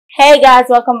Hey guys,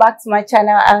 welcome back to my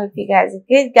channel. I hope you guys are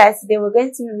good. Guys, today we're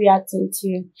going to be reacting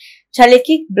to Charlie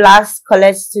Kirk blasts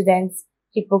college students'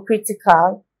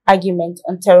 hypocritical argument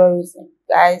on terrorism.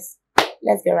 Guys,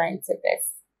 let's get right into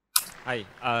this.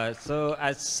 Hi. So,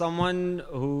 as someone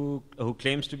who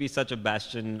claims to be such a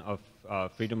bastion of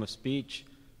freedom of speech,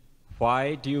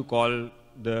 why do you call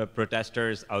the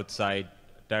protesters outside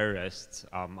terrorists,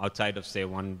 outside of, say,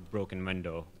 one broken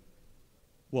window?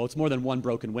 Well, it's more than one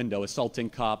broken window. Assaulting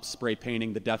cops, spray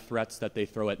painting, the death threats that they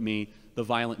throw at me, the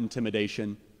violent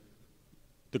intimidation,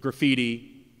 the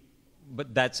graffiti.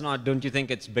 But that's not, don't you think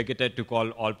it's bigoted to call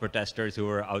all protesters who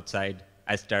are outside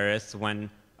as terrorists when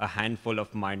a handful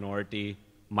of minority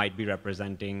might be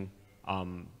representing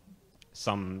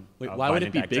some Wait, why would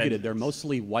it be violent bigoted? acts? They're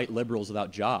mostly white liberals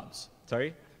without jobs.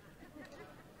 Sorry?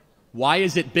 Why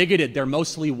is it bigoted? They're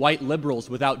mostly white liberals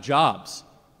without jobs.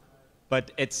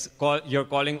 But you're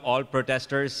calling all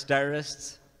protesters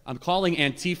terrorists? I'm calling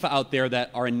Antifa out there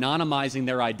that are anonymizing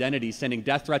their identity, sending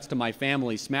death threats to my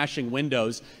family, smashing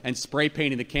windows, and spray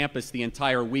painting the campus the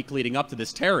entire week leading up to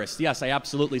this terrorist. Yes, I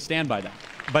absolutely stand by that.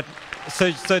 But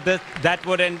that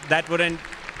wouldn't.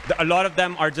 A lot of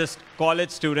them are just college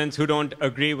students who don't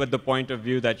agree with the point of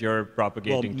view that you're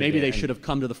propagating. Well, maybe today. they should have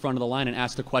come to the front of the line and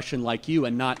asked a question like you,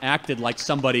 and not acted like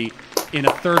somebody in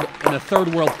a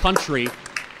third world country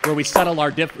where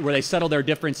they settle their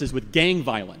differences with gang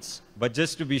violence. But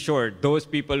just to be sure, those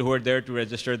people who are there to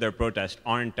register their protest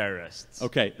aren't terrorists.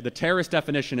 Okay, the terrorist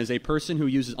definition is a person who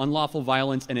uses unlawful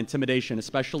violence and intimidation,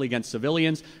 especially against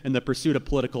civilians, in the pursuit of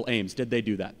political aims. Did they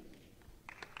do that?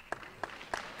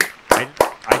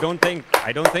 I don't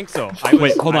think so.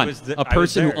 Wait, hold on. A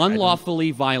person who unlawfully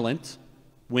violent,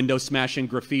 window smashing,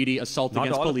 graffiti, assault Not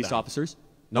against all of police them. officers.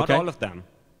 Not Okay. all of them.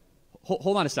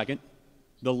 Hold on a second.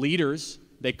 The leaders,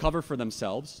 they cover for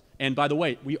themselves. And by the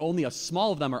way, only a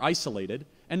small of them are isolated,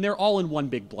 and they're all in one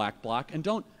big black block. And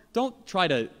don't try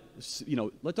to,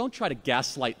 don't try to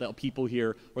gaslight the people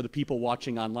here or the people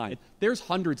watching online. There's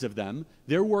hundreds of them.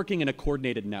 They're working in a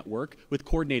coordinated network with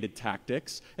coordinated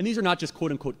tactics. And these are not just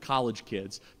quote-unquote college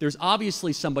kids. There's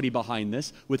obviously somebody behind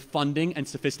this with funding and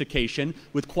sophistication,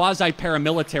 with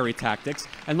quasi-paramilitary tactics.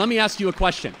 And let me ask you a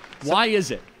question. Why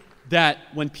is it that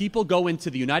when people go into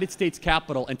the United States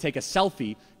Capitol and take a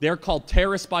selfie, they're called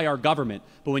terrorists by our government,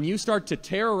 but when you start to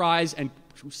terrorize and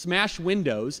smash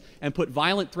windows and put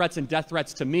violent threats and death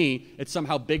threats to me, it's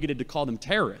somehow bigoted to call them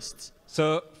terrorists?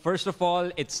 So first of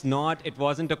all, it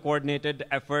wasn't a coordinated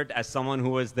effort. As someone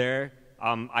who was there,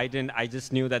 I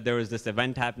just knew that there was this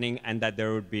event happening and that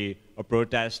there would be a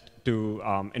protest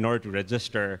in order to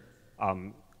register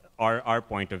our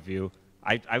point of view.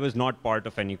 I was not part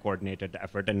of any coordinated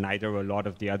effort, and neither were a lot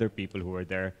of the other people who were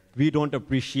there. We don't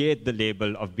appreciate the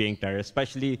label of being terrorists,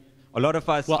 especially a lot of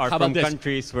us are from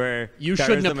countries where you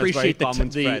shouldn't appreciate the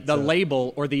so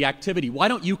label or the activity. Why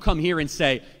don't you come here and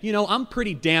say, I'm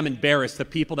pretty damn embarrassed that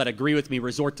people that agree with me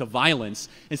resort to violence,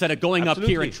 instead of going up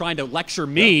here and trying to lecture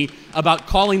me about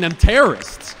calling them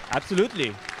terrorists?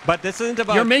 Absolutely. But this isn't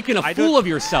about... You're making a fool of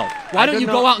yourself. Why don't you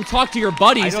go out and talk to your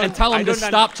buddies and tell them to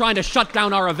stop trying to shut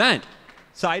down our event?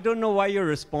 So I don't know why your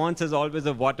response is always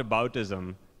a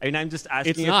whataboutism. I mean, I'm just asking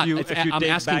It's not. I'm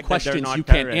asking questions you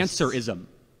can't answer ism.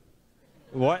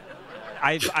 What?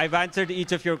 I've answered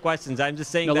each of your questions. I'm just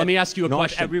saying. No, that let me ask you a not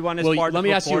question. Everyone is part let of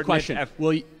me a ask you a question.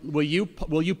 coordinated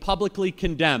Will you publicly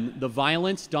condemn the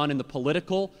violence done in the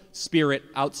political spirit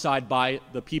outside by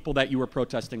the people that you were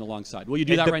protesting alongside? Will you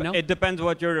do that right now? It depends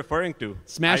what you're referring to.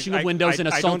 Smashing of windows and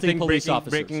assaulting police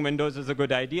officers. Breaking windows is a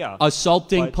good idea.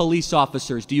 Assaulting police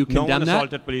officers. Do you condemn that? No one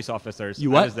assaulted police officers.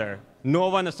 You what? I was there. No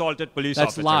one assaulted police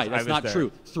officers. That's lie. That's not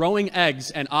true. Throwing eggs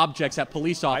and objects at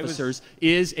police officers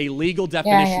is a legal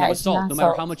definition of assault, no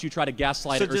matter how much you try to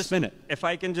gaslight it or spin it. If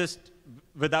I can just,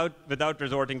 without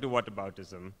resorting to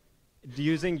whataboutism,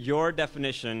 using your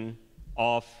definition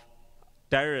of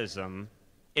terrorism,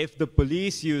 if the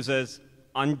police uses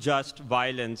unjust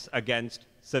violence against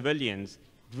civilians,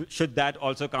 should that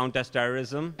also count as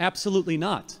terrorism? Absolutely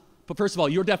not. But first of all,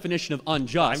 your definition of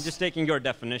unjust... I'm just taking your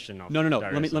definition of No.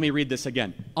 terrorism. Let me read this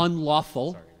again.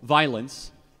 Unlawful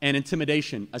violence and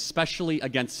intimidation, especially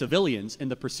against civilians in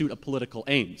the pursuit of political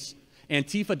aims.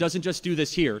 Antifa doesn't just do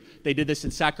this here. They did this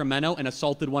in Sacramento and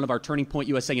assaulted one of our Turning Point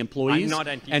USA employees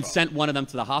and sent one of them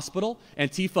to the hospital.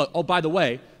 Antifa, oh, by the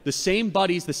way, the same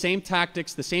buddies, the same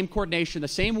tactics, the same coordination, the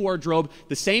same wardrobe,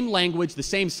 the same language, the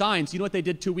same signs. You know what they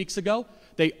did 2 weeks ago?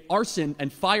 They arson and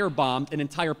firebombed an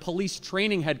entire police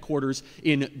training headquarters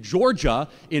in Georgia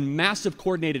in massive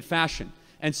coordinated fashion.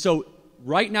 And so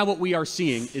right now what we are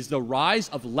seeing is the rise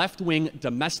of left-wing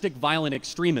domestic violent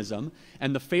extremism,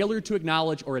 and the failure to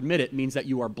acknowledge or admit it means that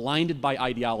you are blinded by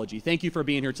ideology. Thank you for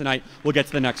being here tonight. We'll get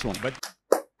to the next one. But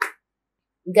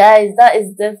Guys, that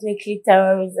is definitely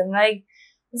terrorism. Like,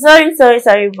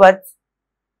 sorry, but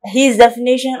his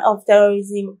definition of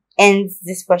terrorism ends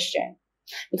this question.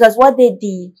 Because what they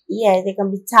did, yeah, they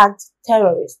can be tagged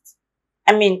terrorists.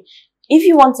 I mean, if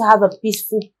you want to have a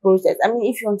peaceful protest,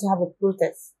 if you want to have a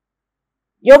protest,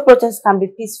 your protest can be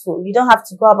peaceful. You don't have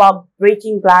to go about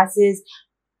breaking glasses,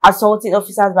 assaulting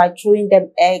officers by throwing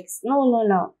them eggs.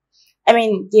 No. I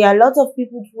mean, there are a lot of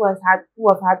people who have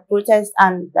had protests,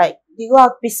 and like, they go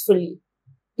out peacefully.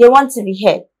 They want to be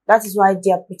heard. That is why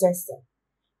they are protesting.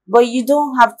 But you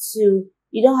don't have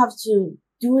to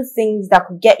do things that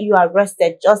could get you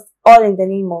arrested, just all in the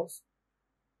name of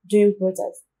doing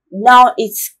protest. Now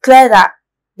it's clear that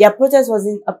their protest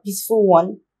wasn't a peaceful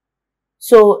one.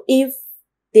 So if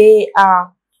they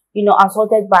are,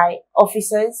 assaulted by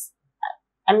officers,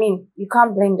 you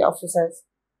can't blame the officers.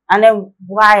 And then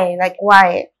why? Like,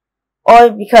 why? Or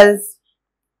because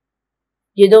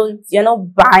you're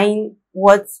not buying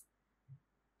what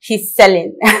he's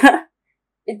selling.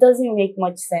 It doesn't make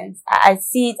much sense. I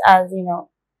see it as,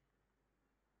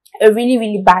 a really,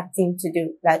 really bad thing to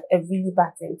do. Like, a really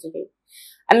bad thing to do.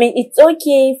 It's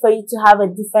okay for you to have a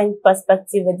different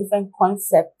perspective, a different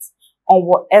concept on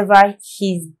whatever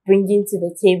he's bringing to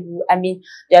the table.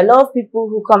 There are a lot of people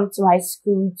who come to my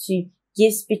school to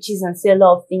give speeches and say a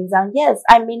lot of things. And yes,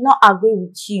 I may not agree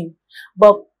with you,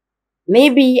 but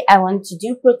maybe I want to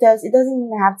do protest. It doesn't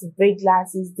mean I have to break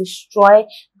glasses, destroy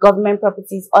government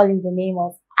properties, all in the name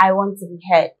of I want to be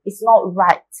heard. It's not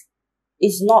right.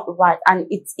 It's not right. And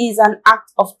it is an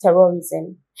act of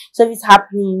terrorism. So if it's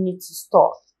happening, you need to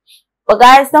stop. But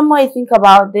guys, the more you think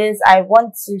about this, I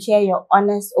want to hear your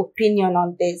honest opinion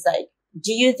on this. Like,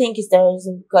 do you think it's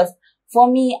terrorism? Because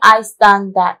for me, I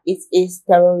stand that it is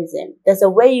terrorism. There's a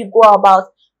way you go about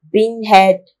being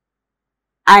heard,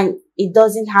 and it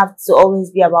doesn't have to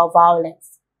always be about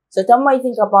violence. So tell me what you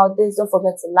think about this. Don't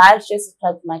forget to like, share,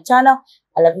 subscribe to my channel.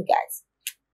 I love you guys.